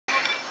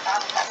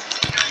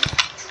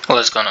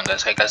What's going on,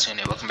 guys? How you guys doing?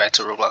 Welcome back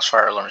to Roblox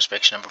Fire Alarm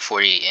Inspection number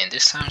 48, and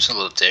this time it's a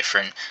little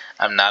different.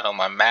 I'm not on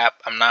my map.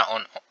 I'm not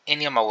on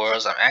any of my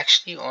worlds. I'm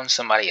actually on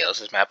somebody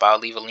else's map. I'll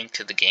leave a link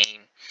to the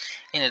game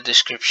in the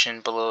description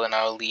below, and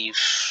I'll leave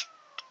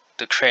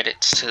the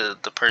credits to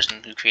the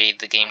person who created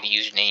the game, the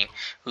username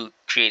who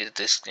created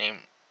this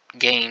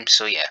game.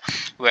 So yeah,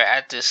 we're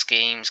at this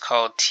game. It's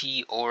called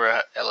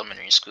TuesdayOra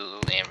Elementary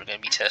School, and we're going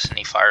to be testing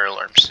a fire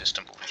alarm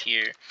system over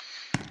here.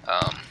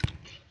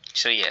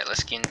 So yeah,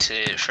 let's get into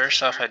it.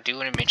 First off, I do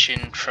want to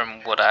mention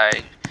from what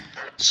I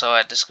saw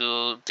at the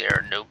school, there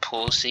are no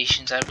pull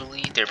stations, I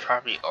believe. There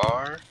probably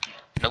are.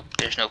 Nope,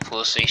 there's no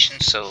pull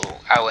stations, so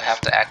I would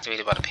have to activate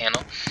it by the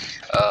panel.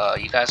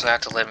 You guys will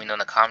have to let me know in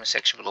the comment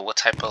section below what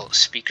type of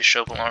speaker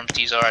strobe alarms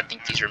these are. I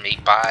think these are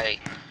made by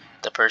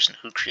the person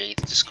who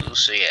created the school.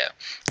 So yeah,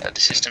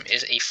 the system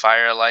is a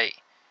Firelight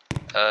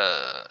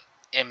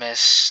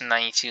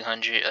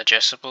MS9200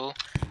 adjustable.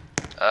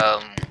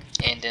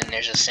 And then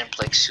there's a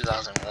Simplex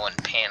 2001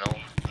 panel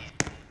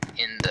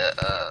in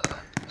the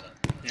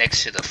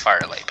next to the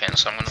Firelight panel.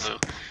 So I'm gonna go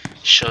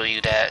show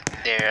you that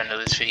there. I know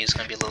this video is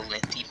gonna be a little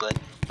lengthy, but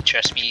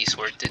trust me, it's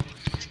worth it.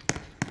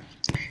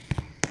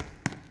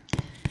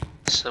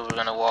 So we're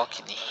gonna walk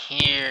in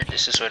here.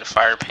 This is where the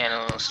fire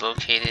panel is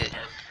located.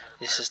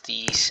 This is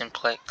the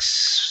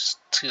Simplex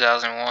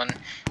 2001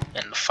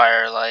 and the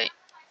Firelight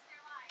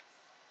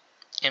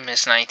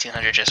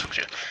MS9200 adjustable.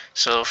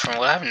 So from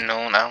what I've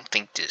known, I don't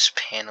think this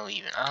panel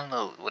I don't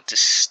know what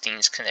this thing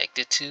is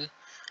connected to.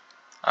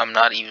 I'm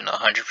not even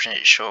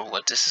 100% sure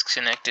what this is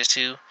connected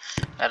to.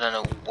 I don't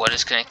know what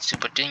it's connected to,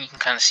 but then you can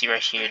kind of see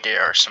right here,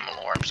 there are some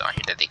alarms on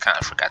here that they kind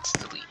of forgot to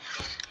delete.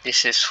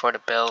 This is for the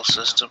bell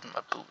system,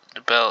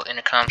 the bell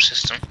intercom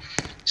system.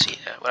 So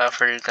yeah, without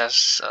further ado,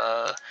 guys,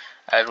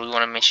 I really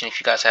want to mention, if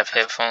you guys have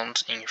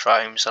headphones and your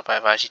volume's up, I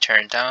advise you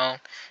turn it down,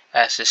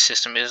 as this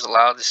system is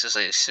loud. This is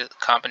a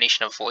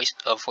combination of voice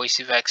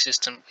evac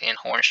system and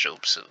horn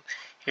strobe. So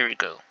here we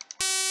go.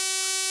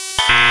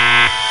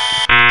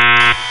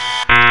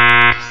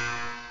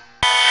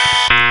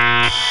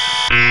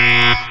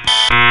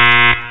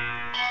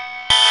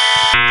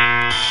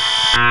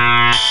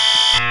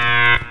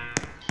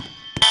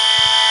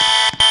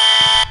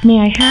 May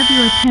I have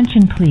your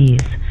attention, please?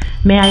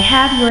 May I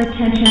have your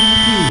attention,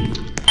 please?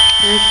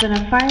 There has been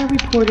a fire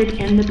reported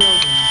in the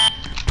building.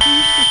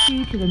 Please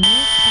proceed to the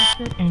nearest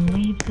exit and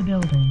leave the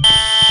building.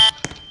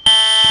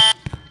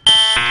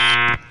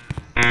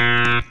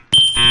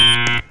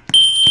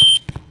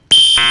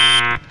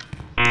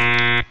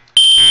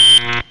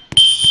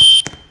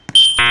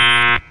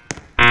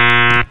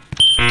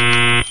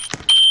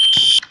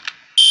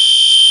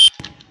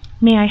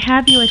 May I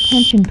have your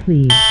attention,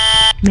 please?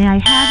 May I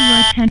have your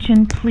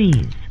attention,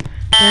 please?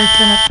 There has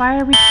been a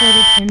fire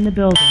reported in the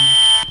building.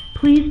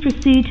 Please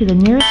proceed to the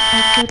nearest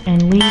exit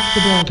and leave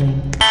the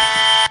building.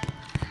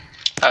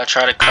 I'll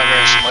try to cover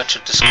as much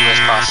of the school as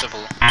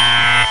possible.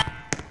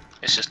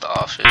 This is the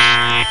office.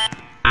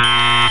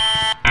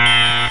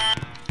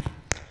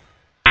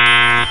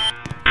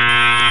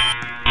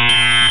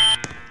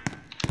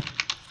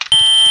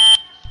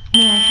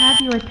 May I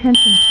have your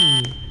attention,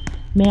 please?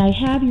 May I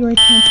have your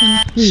attention,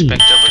 please?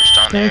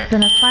 There has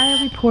been a fire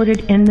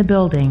reported in the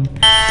building.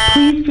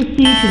 Please proceed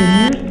to the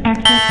nearest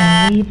exit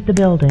and leave the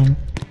building.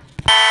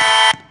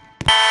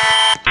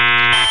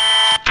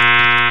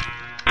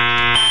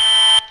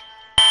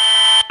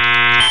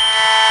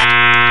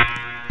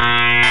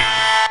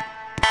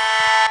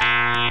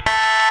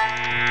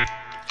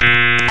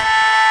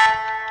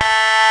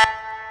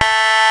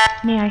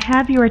 May I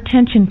have your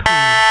attention, please?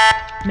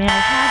 May I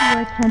have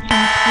your attention,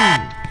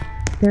 please?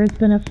 There has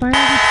been a fire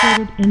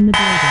reported in the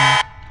building.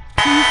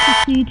 Please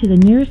proceed to the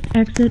nearest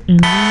exit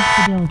and leave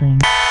the building.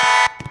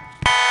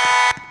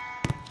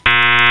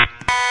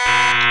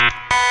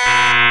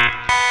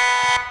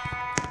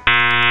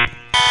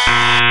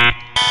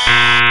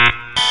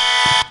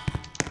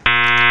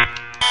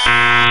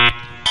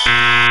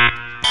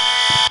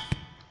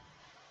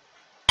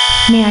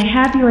 May I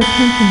have your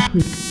attention,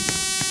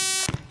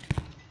 please?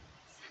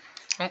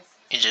 Oh,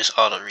 it just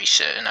auto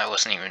reset, and I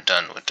wasn't even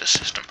done with the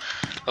system.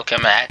 Okay,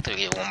 I'm gonna activate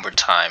it one more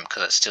time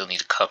because I still need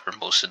to cover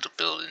most of the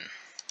building.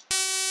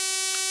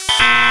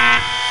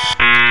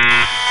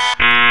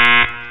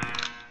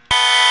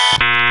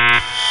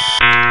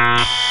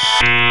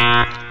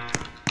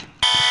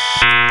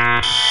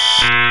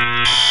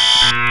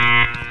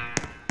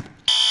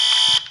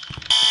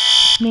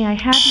 May I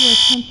have your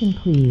attention,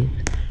 please?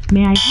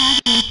 May I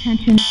have your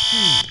attention,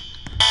 please?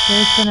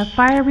 There has been a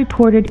fire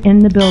reported in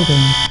the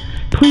building.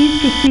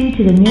 Please proceed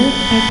to the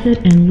nearest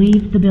exit and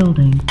leave the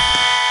building.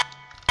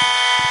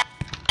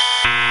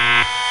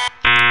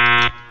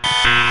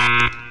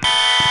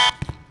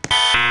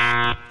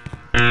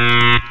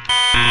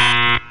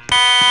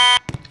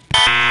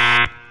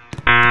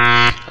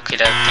 Okay,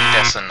 I think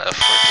that's enough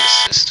for this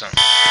system.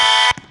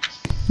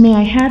 May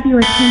I have your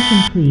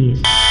attention,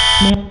 please?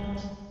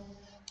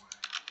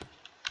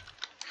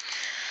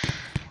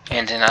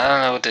 And then I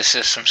don't know what the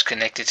system's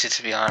connected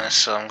to be honest,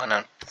 so I'm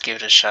gonna give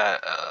it a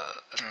shot.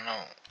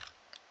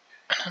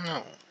 I don't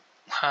know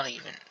how to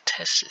even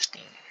test this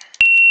thing.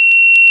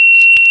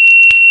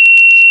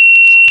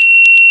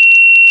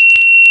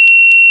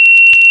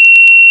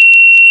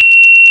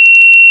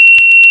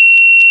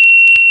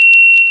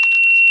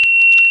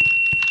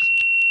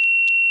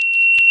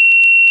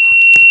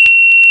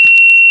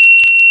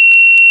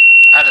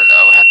 I don't know.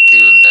 I'll have to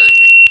do another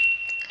video.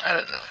 I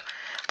don't know.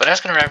 But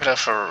that's going to wrap it up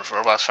for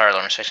Roblox Fire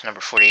Alarm Inspection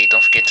number 48.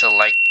 Don't forget to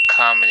like,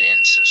 comment,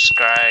 and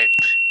subscribe.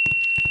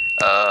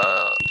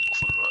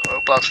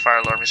 Roblox Fire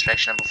Alarm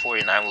Inspection number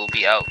 49 will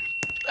be out.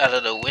 I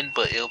don't know when,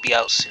 but it'll be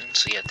out soon.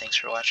 So yeah, thanks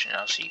for watching.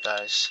 I'll see you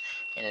guys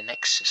in the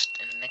next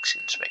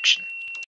inspection.